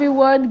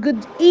everyone.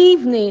 Good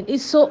evening.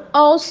 It's so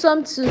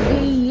awesome to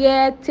be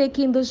here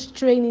taking this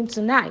training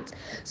tonight.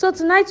 So,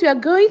 tonight we are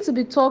going to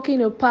be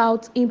talking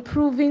about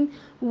improving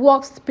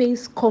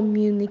workspace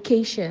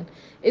communication.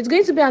 It's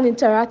going to be an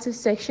interactive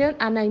section,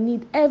 and I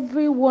need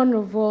every one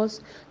of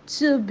us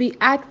to be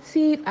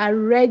active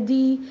and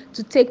ready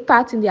to take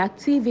part in the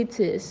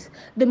activities.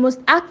 The most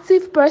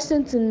active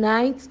person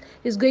tonight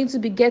is going to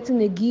be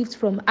getting a gift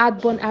from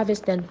Adborn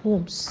Harvest and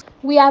Homes.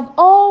 We have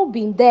all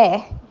been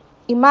there.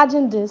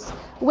 Imagine this,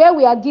 where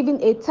we are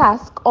given a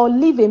task or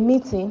leave a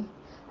meeting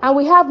and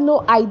we have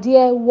no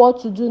idea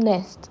what to do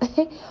next.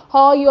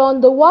 Or you're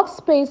on the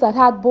workspace at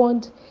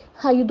Hardbond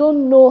and you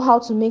don't know how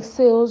to make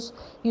sales,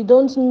 you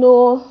don't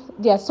know,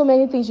 there are so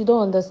many things you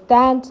don't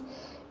understand.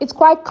 It's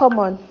quite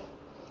common.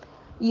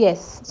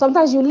 Yes,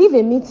 sometimes you leave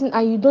a meeting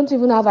and you don't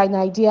even have an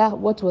idea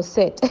what was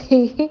said.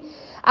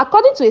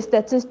 According to a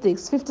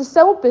statistics,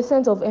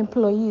 57% of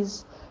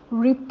employees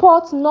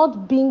report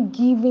not being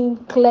given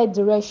clear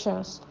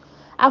directions.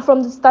 And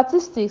from the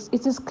statistics,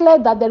 it is clear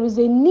that there is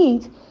a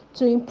need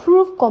to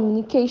improve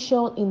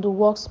communication in the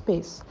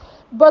workspace.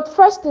 But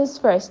first things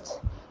first,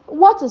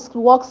 what is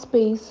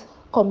workspace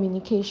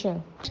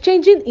communication?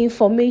 Exchanging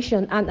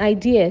information and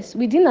ideas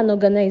within an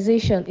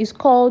organization is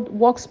called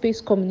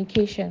workspace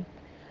communication.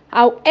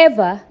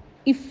 However,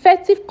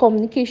 effective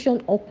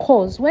communication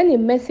occurs when a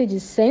message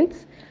is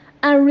sent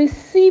and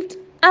received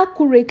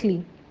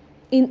accurately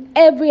in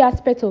every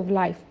aspect of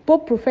life,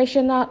 both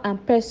professional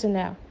and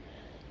personal.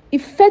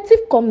 Effective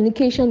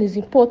communication is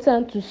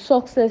important to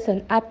success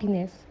and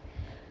happiness.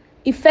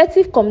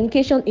 Effective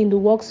communication in the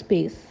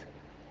workspace,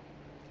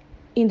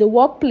 in the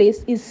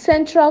workplace, is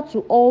central to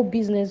all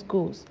business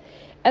goals.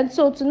 And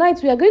so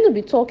tonight we are going to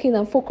be talking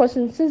and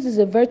focusing, since it's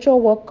a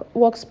virtual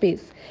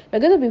workspace, we're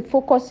going to be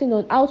focusing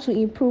on how to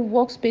improve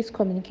workspace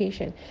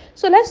communication.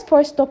 So let's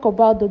first talk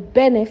about the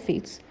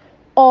benefits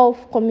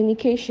of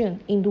communication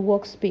in the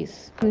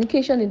workspace.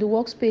 Communication in the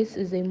workspace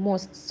is a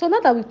must. So now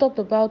that we've talked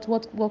about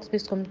what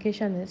workspace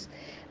communication is,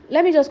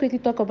 let me just quickly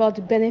talk about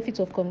the benefits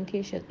of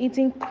communication. It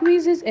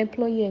increases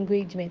employee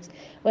engagement.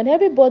 When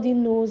everybody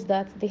knows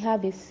that they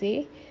have a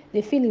say,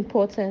 they feel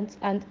important,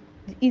 and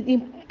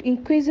it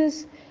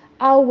increases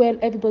how well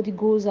everybody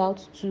goes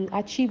out to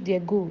achieve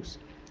their goals.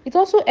 It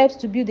also helps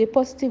to build a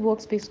positive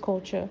workspace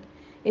culture.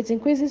 It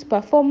increases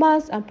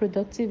performance and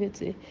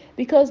productivity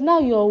because now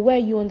you're aware,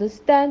 you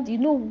understand, you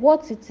know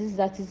what it is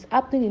that is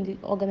happening in the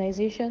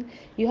organization.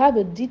 You have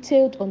a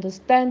detailed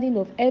understanding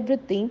of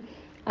everything,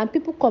 and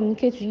people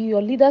communicate with you,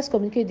 your leaders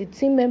communicate, the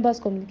team members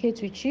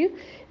communicate with you,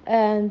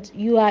 and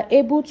you are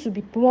able to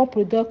be more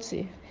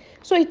productive.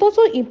 So it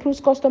also improves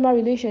customer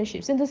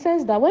relationships in the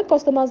sense that when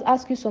customers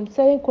ask you some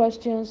certain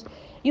questions,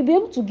 you'll be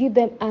able to give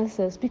them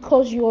answers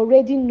because you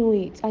already know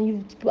it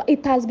and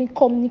it has been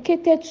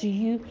communicated to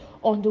you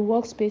on the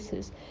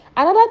workspaces.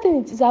 Another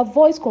thing is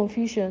avoid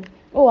confusion.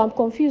 Oh, I'm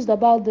confused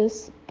about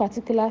this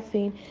particular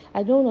thing.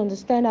 I don't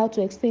understand how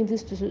to explain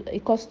this to a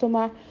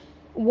customer.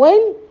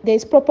 When there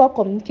is proper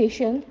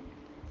communication,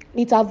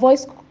 it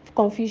avoids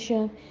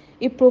confusion.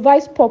 It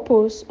provides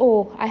purpose.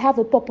 Oh, I have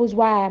a purpose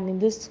why I'm in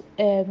this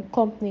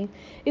company.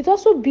 It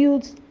also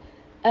builds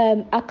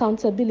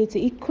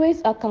accountability. It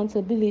creates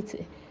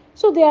accountability.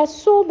 So there are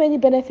so many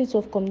benefits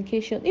of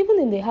communication, even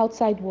in the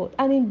outside world.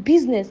 And in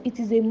business, it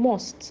is a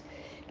must.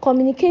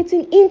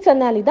 Communicating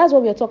internally, that's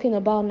what we are talking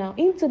about now.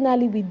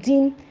 Internally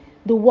within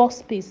the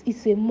workspace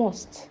is a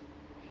must.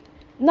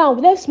 Now,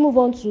 let's move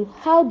on to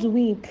how do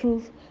we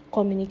improve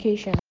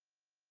communication.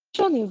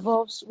 Communication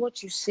involves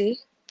what you say,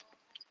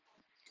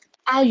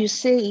 how you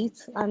say it,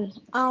 and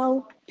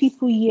how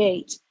people hear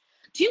it.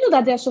 Do you know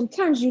that there are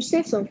sometimes you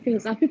say some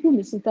things and people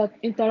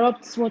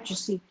misinterrupt what you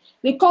say?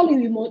 They call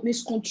you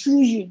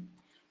misconstrue you.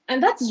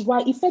 And that is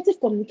why effective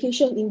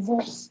communication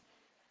involves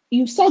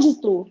you've said it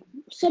though,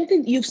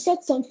 something you've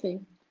said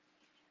something.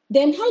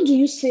 Then how do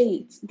you say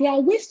it? There are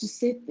ways to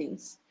say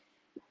things.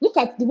 Look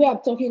at the way I'm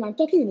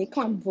talking in a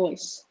calm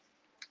voice.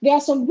 There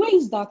are some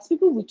ways that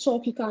people will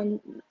talk. You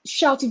can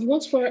shout if you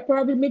want, for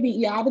probably maybe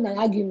you're having an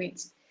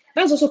argument.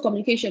 That's also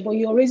communication, but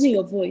you're raising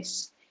your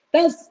voice.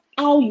 That's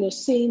how you're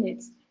saying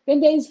it.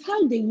 Then there is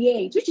how they hear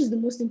it, which is the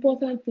most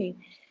important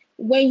thing.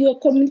 When you're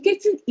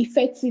communicating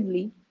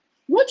effectively,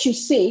 what you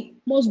say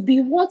must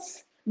be what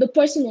the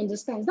person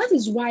understands. That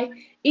is why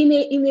in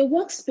a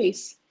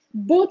workspace,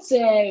 both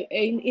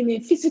in a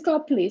physical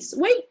place,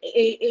 when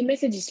a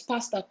message is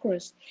passed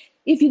across,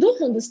 if you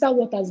don't understand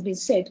what has been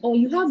said or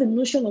you have a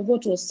notion of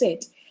what was said,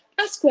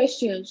 ask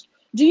questions.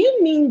 Do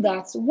you mean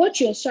that what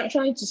you're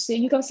trying to say?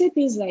 You can say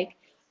things like,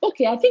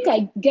 okay, I think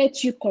I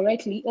get you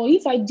correctly, or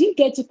if I did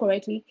get you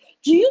correctly,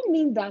 do you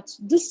mean that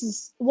this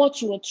is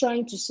what you were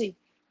trying to say?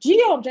 Do you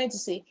know what I'm trying to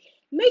say?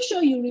 Make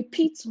sure you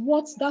repeat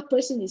what that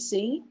person is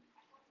saying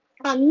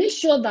and make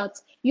sure that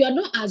you are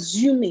not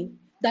assuming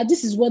that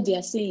this is what they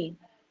are saying.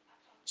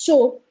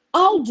 So,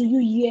 how do you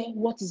hear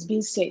what is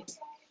being said?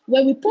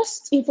 When we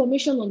post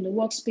information on the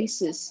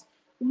workspaces,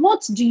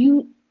 what do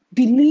you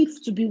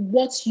believe to be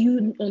what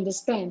you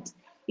understand?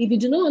 If you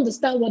do not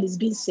understand what is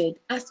being said,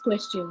 ask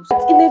questions.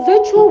 In a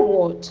virtual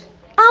world,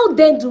 How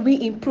then do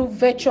we improve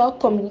virtual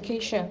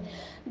communication?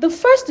 The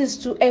first is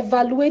to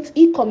evaluate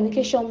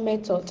e-communication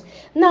method.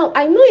 Now,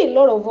 I know a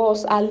lot of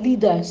us are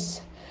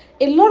leaders.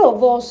 A lot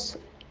of us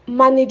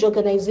manage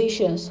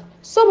organizations.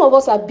 Some of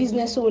us are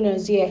business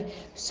owners here.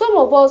 Some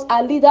of us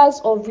are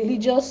leaders of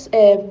religious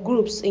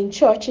groups in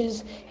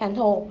churches and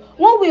all.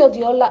 One way or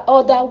the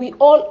other, we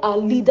all are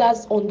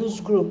leaders on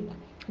this group.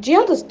 Do you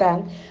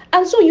understand?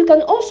 And so you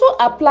can also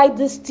apply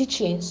these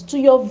teachings to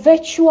your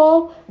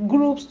virtual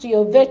groups, to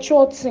your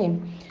virtual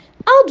team.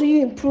 How do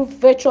you improve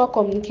virtual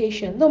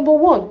communication? Number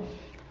one,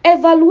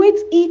 evaluate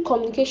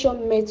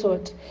e-communication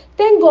method.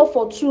 Thank God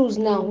for tools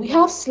now. We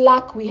have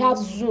Slack, we have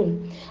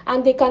Zoom,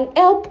 and they can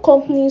help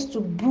companies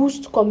to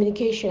boost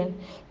communication,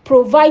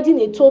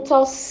 providing a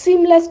total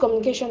seamless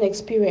communication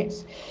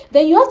experience.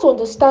 Then you have to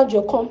understand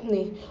your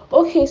company.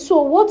 Okay,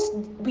 so what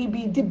will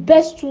be the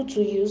best tool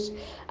to use?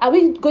 Are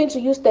we going to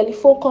use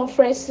telephone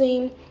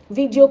conferencing,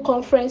 video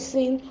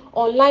conferencing,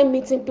 online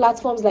meeting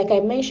platforms like I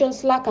mentioned,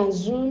 Slack and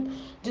Zoom,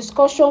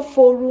 discussion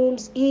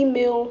forums,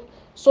 email,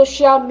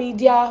 social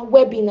media,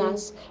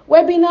 webinars?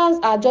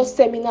 Webinars are just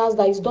seminars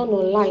that is done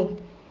online.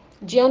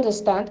 Do you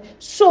understand?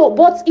 So,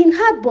 but in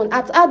Hardbond,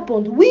 at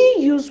Hardbond, we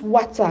use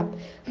WhatsApp.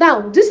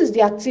 Now, this is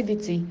the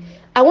activity.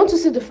 I want to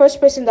see the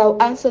first person that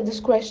will answer this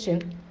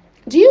question.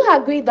 Do you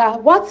agree that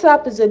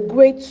WhatsApp is a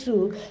great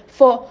tool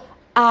for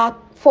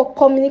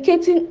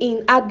communicating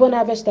in Hardbond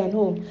Harvest and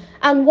Home?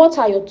 And what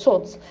are your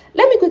thoughts?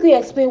 Let me quickly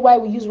explain why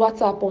we use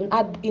WhatsApp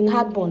in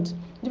Hardbond.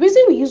 The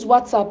reason we use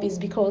WhatsApp is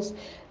because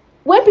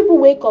when people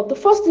wake up, the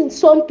first thing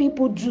some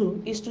people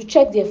do is to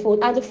check their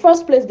phone, and the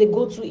first place they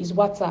go to is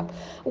WhatsApp.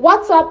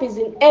 WhatsApp is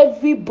in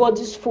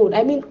everybody's phone.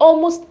 I mean,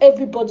 almost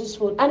everybody's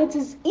phone, and it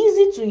is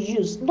easy to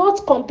use,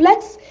 not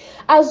complex.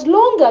 As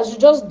long as you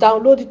just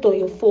download it on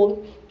your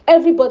phone,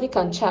 everybody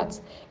can chat.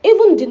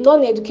 Even the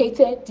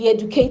non-educated, the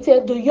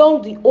educated, the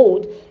young, the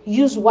old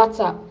use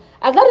WhatsApp.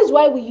 And that is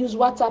why we use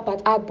WhatsApp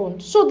at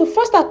Hardbond. So the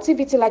first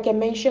activity, like I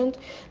mentioned,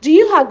 do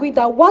you agree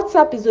that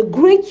WhatsApp is a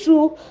great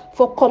tool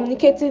for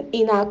communicating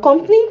in our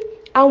company?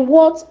 And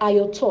what are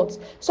your thoughts?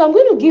 So I'm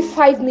going to give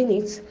 5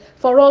 minutes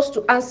for us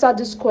to answer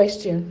this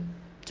question,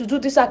 to do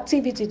this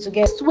activity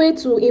together. The best way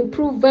to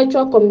improve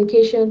virtual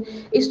communication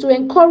is to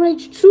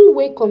encourage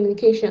two-way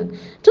communication,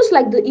 just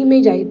like the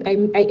image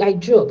I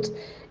dropped.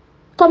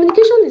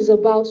 Communication is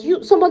about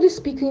you, somebody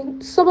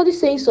speaking, somebody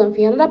saying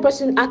something, another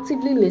person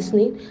actively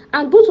listening,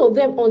 and both of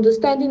them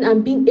understanding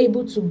and being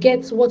able to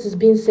get what is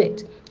being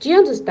said. Do you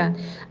understand?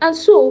 And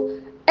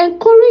so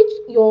encourage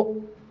your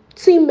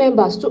team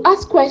members to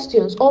ask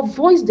questions or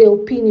voice their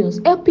opinions,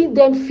 helping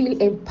them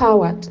feel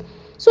empowered.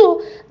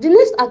 So the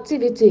next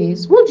activity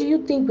is, what do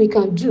you think we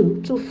can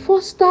do to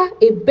foster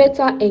a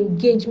better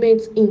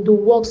engagement in the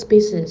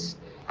workspaces?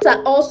 These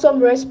are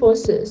awesome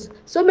responses.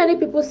 So many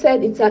people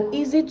said it's an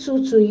easy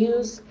tool to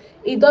use.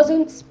 It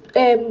doesn't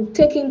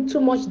take in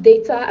too much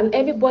data, and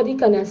everybody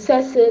can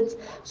access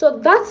it. So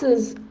that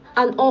is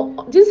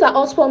these are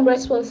awesome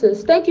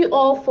responses. Thank you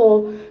all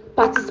for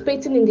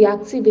participating in the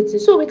activity.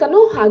 So we can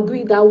all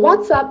agree that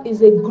WhatsApp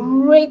is a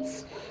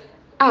great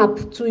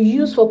app to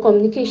use for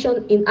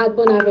communication in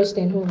Hardbond Harvest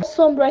and Home.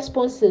 Some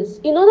responses.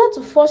 In order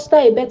to foster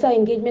a better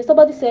engagement,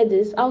 somebody said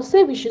this, I'll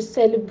say we should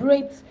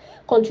celebrate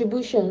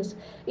contributions.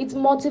 It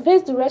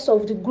motivates the rest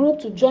of the group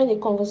to join a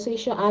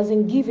conversation, as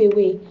in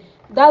giveaway.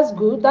 That's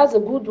good. That's a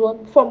good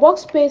one. From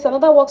Workspace,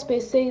 another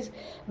Workspace says,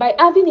 by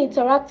having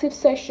interactive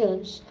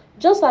sessions,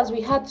 just as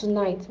we had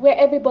tonight, where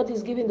everybody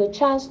is given the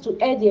chance to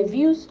air their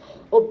views,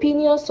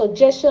 opinions,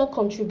 suggestions,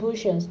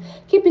 contributions.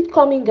 Keep it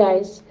coming,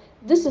 guys.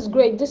 This is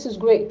great. This is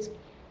great.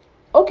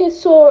 Okay,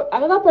 so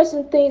another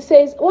person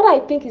says, what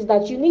I think is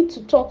that you need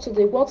to talk to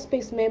the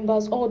workspace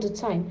members all the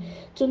time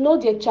to know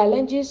their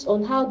challenges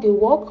on how they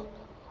work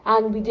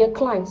and with their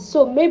clients.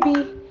 So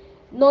maybe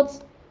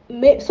not,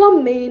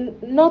 some may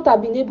not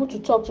have been able to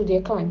talk to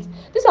their clients.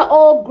 These are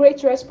all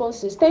great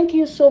responses. Thank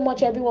you so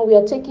much, everyone. We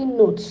are taking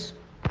notes.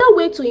 Another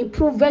way to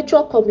improve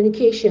virtual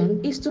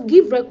communication is to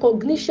give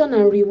recognition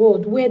and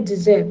reward where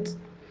deserved.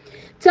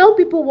 Tell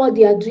people what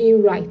they are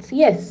doing right.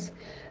 Yes,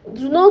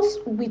 do not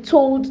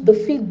withhold the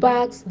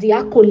feedbacks, the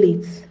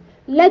accolades.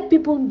 Let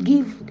people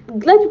get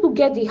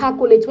the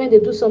accolades when they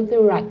do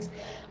something right.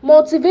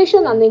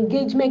 Motivation and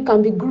engagement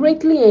can be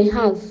greatly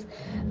enhanced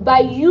by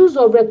use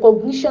of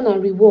recognition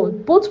and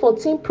reward, both for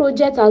team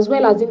projects as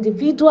well as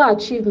individual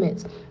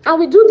achievements. And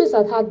we do this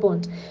at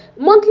Hardbond.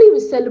 Monthly, we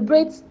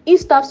celebrate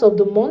e-staffs of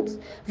the month,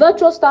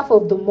 virtual staff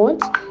of the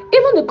month.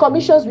 Even the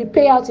commissions we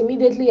pay out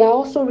immediately are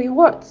also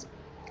rewards.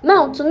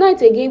 Now,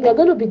 tonight again, we are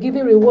going to be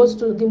giving rewards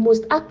to the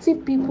most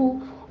active people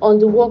on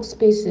the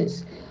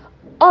workspaces.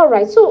 All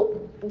right,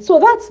 so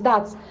that's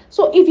that.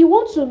 So if you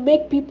want to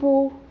make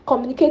people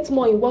communicate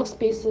more in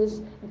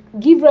workspaces,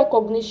 give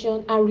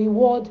recognition and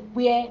reward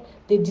where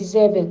they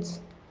deserve it.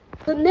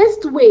 The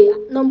next way,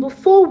 number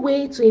 4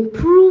 way to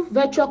improve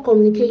virtual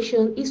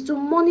communication is to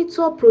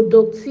monitor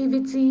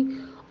productivity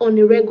on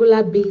a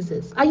regular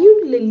basis. Are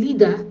you a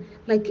leader?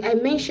 Like I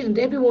mentioned,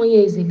 everyone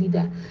here is a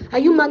leader. Are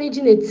you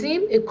managing a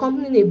team, a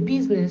company, a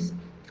business?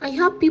 And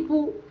you have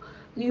people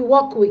you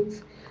work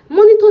with.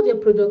 Monitor their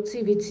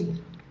productivity,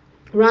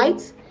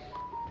 right?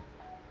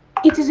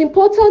 It is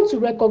important to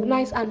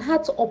recognize and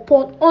act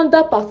upon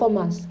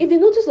underperformance. If you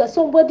notice that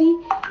somebody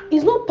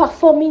is not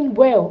performing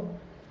well,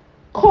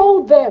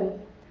 call them.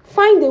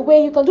 Find a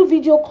way. You can do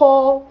video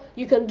call,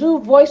 you can do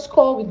voice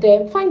call with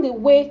them. Find a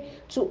way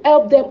to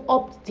help them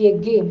up their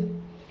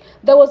game.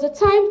 There was a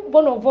time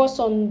one of us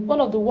on one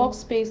of the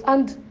workspace,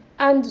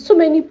 and so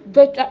many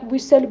we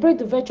celebrate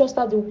the virtual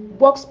staff, the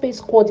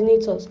workspace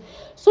coordinators.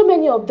 So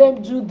many of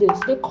them do this.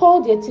 They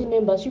call their team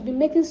members. You've been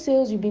making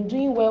sales, you've been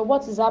doing well,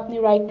 what is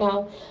happening right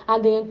now?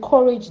 And they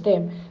encourage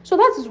them. So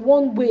that is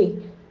one way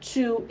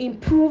to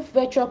improve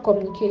virtual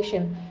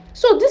communication.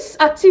 So this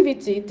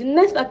activity, the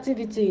next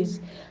activity is,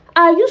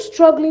 are you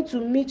struggling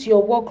to meet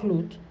your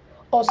workload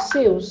or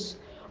sales?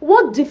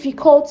 What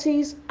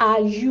difficulties are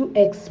you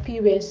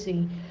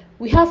experiencing?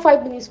 We have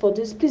 5 minutes for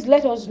this. Please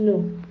let us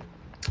know.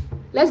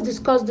 Let's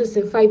discuss this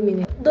in 5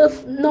 minutes. The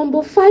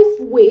number 5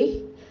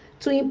 way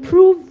to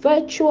improve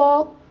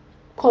virtual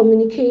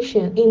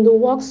communication in the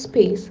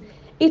workspace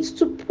is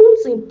to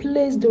put in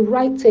place the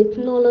right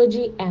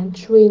technology and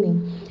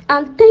training.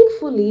 And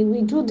thankfully,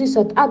 we do this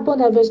at Adbond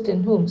Harvest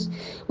and Homes.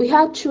 We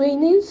have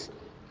trainings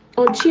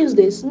on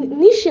Tuesdays.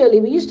 Initially,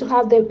 we used to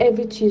have them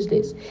every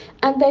Tuesdays,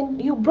 and then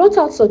you brought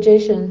out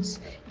suggestions.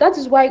 That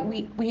is why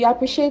we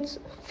appreciate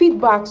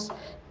feedbacks.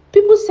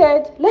 People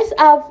said, let's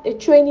have a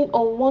training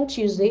on one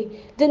Tuesday.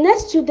 The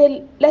next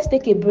Tuesday, let's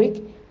take a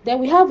break. Then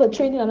we have a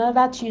training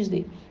another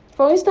Tuesday.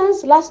 For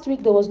instance, last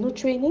week there was no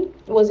training.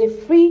 It was a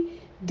free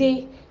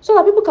day so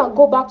that people can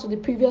go back to the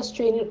previous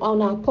training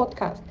on our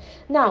podcast.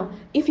 Now,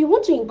 if you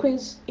want to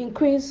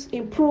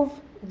improve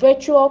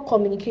virtual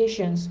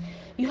communications,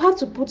 you have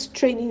to put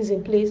trainings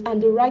in place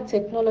and the right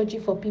technology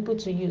for people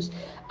to use.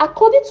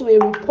 According to a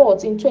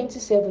report in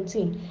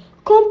 2017,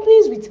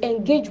 companies with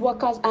engaged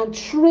workers and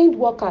trained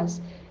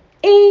workers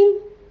earn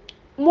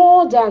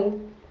more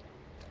than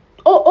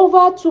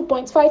over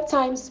 2.5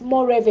 times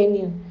more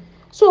revenue.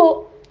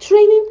 So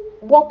training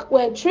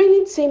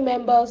team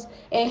members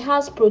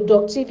enhance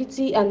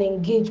productivity and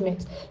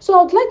engagement. So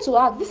I would like to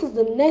ask, this is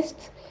the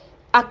next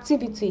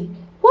activity.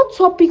 What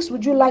topics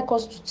would you like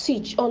us to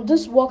teach on our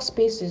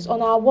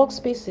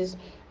workspaces?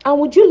 And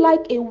would you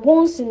like a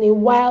once in a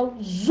while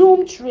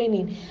Zoom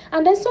training?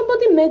 And then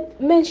somebody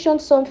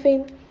mentioned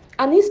something,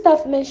 and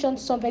staff mentioned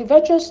something,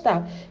 virtual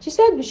staff. She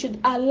said we should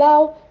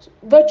allow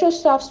virtual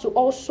staffs to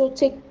also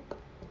take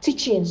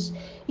teachings.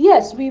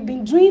 Yes, we've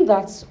been doing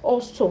that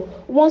also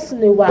once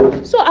in a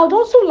while. So I would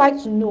also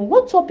like to know,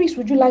 what topics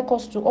would you like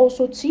us to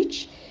also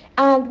teach?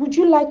 And would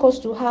you like us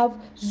to have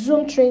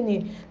Zoom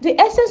training? The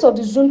essence of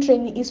the Zoom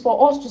training is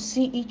for us to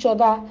see each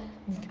other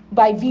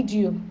by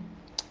video.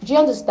 Do you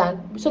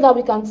understand? So that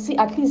we can see,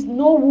 at least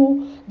know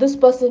who this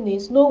person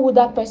is, know who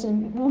that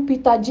person, who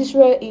Peter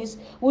Gisrael is,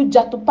 who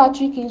Jato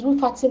Patrick is, who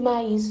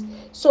Fatima is.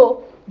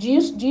 So do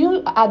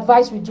you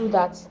advise we do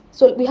that?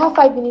 So we have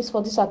 5 minutes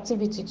for this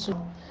activity too.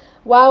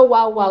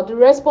 Wow. The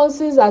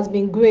responses has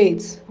been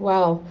great.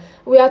 Wow.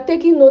 We are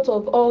taking note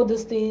of all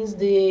these things.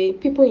 The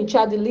people in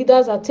charge, the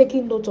leaders are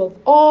taking note of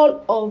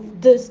all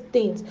of these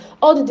things.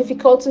 All the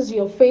difficulties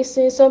you're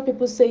facing. Some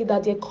people say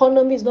that the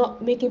economy is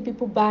not making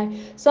people buy.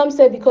 Some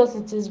say because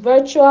it is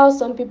virtual.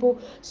 Some people.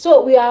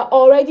 So we are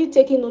already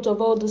taking note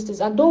of all these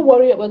things. And don't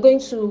worry, we're going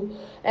to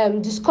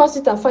discuss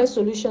it and find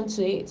solution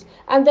to it.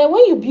 And then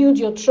when you build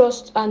your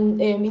trust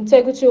and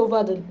integrity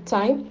over the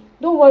time,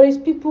 don't worry,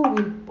 people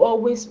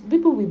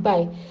will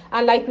buy.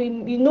 And like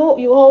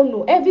you all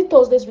know, every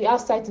Thursdays we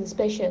have site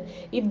inspection.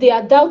 If they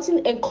are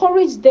doubting,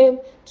 encourage them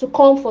to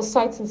come for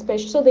site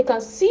inspection so they can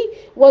see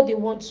what they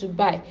want to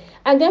buy.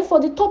 And then for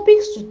the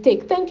topics to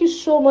take, thank you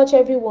so much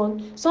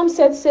everyone. Some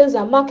said sales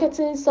and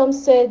marketing, some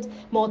said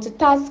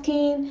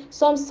multitasking,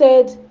 some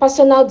said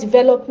personal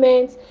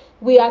development.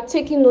 We are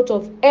taking note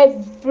of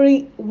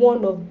every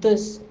one of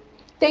this.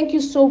 Thank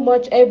you so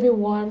much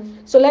everyone.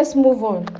 So let's move on.